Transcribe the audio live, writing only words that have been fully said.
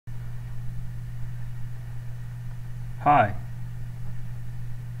Hi,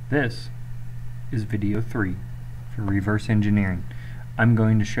 this is video 3 for reverse engineering. I'm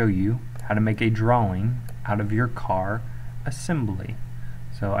going to show you how to make a drawing out of your car assembly.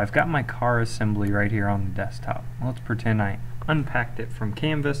 So I've got my car assembly right here on the desktop. Let's pretend I unpacked it from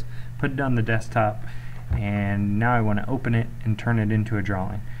Canvas, put it on the desktop, and now I want to open it and turn it into a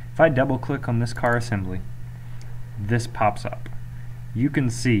drawing. If I double click on this car assembly, this pops up. You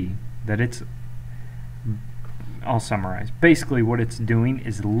can see that I'll summarize. Basically what it's doing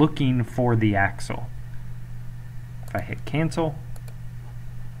is looking for the axle. If I hit cancel,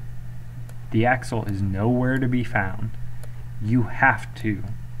 the axle is nowhere to be found. You have to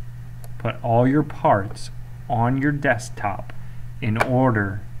put all your parts on your desktop in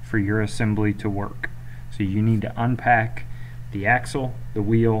order for your assembly to work. So you need to unpack the axle, the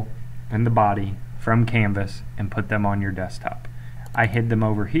wheel, and the body from Canvas and put them on your desktop. I hid them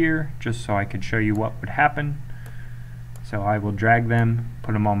over here just so I could show you what would happen. So I will drag them,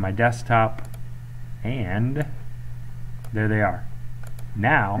 put them on my desktop, and there they are.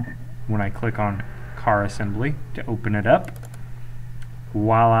 Now, when I click on car assembly to open it up,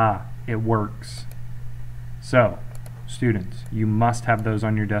 voila, it works. So, students, you must have those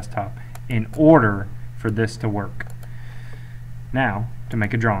on your desktop in order for this to work. Now, to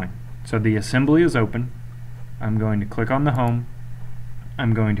make a drawing. So the assembly is open. I'm going to click on the home.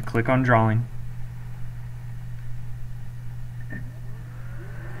 I'm going to click on drawing.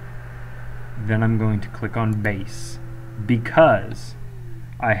 Then I'm going to click on base. Because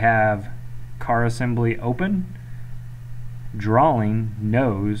I have car assembly open, drawing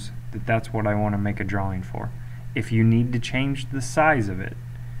knows that that's what I want to make a drawing for. If you need to change the size of it,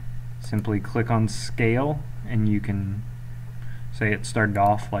 simply click on scale, and you can say it started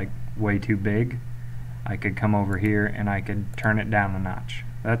off like way too big. I could come over here and I could turn it down a notch.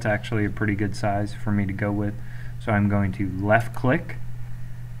 That's actually a pretty good size for me to go with. So I'm going to left click.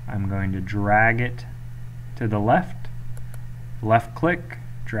 I'm going to drag it to the left. Left click,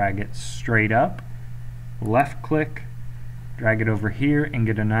 drag it straight up. Left click, drag it over here and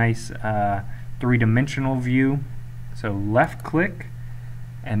get a nice three-dimensional view. So left click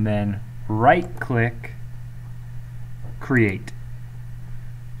and then right click, create.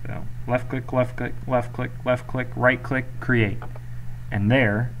 So left click, left click, left click, left click, right click, create. And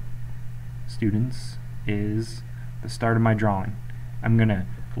there, students, is the start of my drawing. I'm going to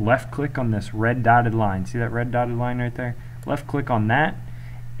left click on this red dotted line. See that red dotted line right there? Left click on that,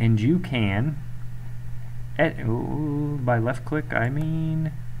 and you can, by left click I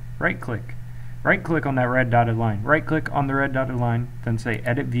mean right click. Right click on that red dotted line. Right click on the red dotted line, then say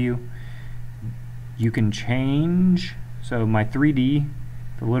edit view. You can change, so my 3D,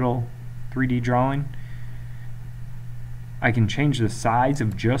 the little 3D drawing, I can change the size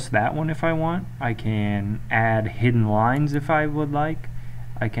of just that one if I want. I can add hidden lines if I would like.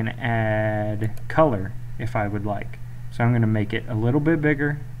 I can add color if I would like. So I'm going to make it a little bit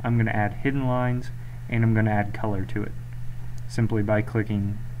bigger. I'm going to add hidden lines, and I'm going to add color to it simply by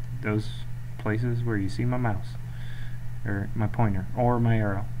clicking those places where you see my mouse or my pointer or my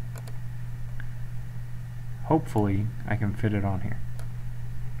arrow. Hopefully I can fit it on here.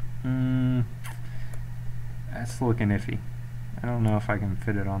 That's looking iffy. I don't know if I can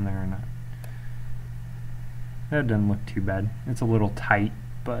fit it on there or not. That doesn't look too bad. It's a little tight,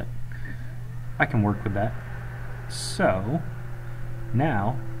 but I can work with that. So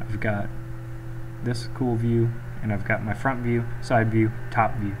now I've got this cool view, and I've got my front view, side view,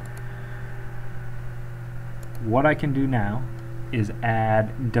 top view. What I can do now is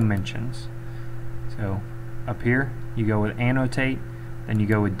add dimensions. So up here you go with annotate, then you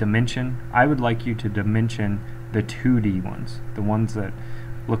go with dimension. I would like you to dimension the 2D ones, the ones that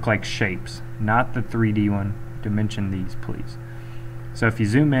look like shapes, not the 3D one. Dimension these, please. So if you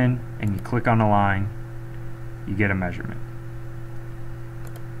zoom in and you click on a line, you get a measurement.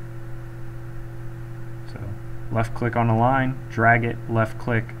 So left click on a line, drag it, left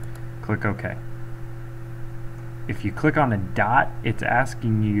click, click OK. If you click on a dot, it's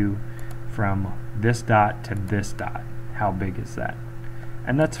asking you from this dot to this dot, how big is that?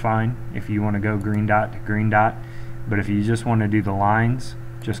 And that's fine if you want to go green dot to green dot, but if you just want to do the lines,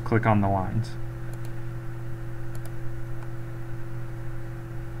 just click on the lines.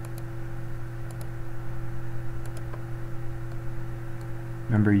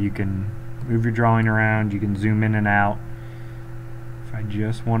 Remember, you can move your drawing around, you can zoom in and out. If I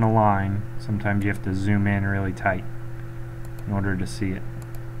just want a line, sometimes you have to zoom in really tight in order to see it.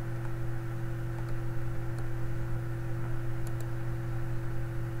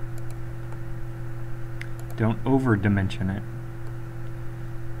 Don't over dimension it.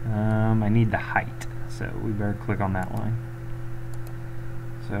 I need the height. so we better click on that line.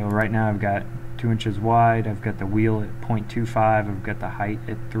 So right now I've got 2 inches wide, I've got the wheel at 0.25, I've got the height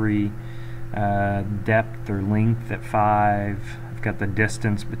at 3, depth or length at 5, I've got the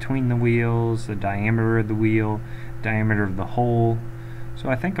distance between the wheels, the diameter of the wheel, diameter of the hole. So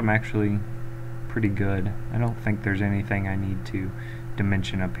I think I'm actually pretty good. I don't think there's anything I need to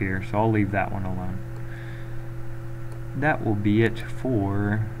dimension up here, so I'll leave that one alone. That will be it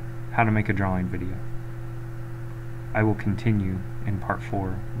for how to make a drawing video. I will continue in part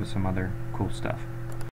 4 with some other cool stuff.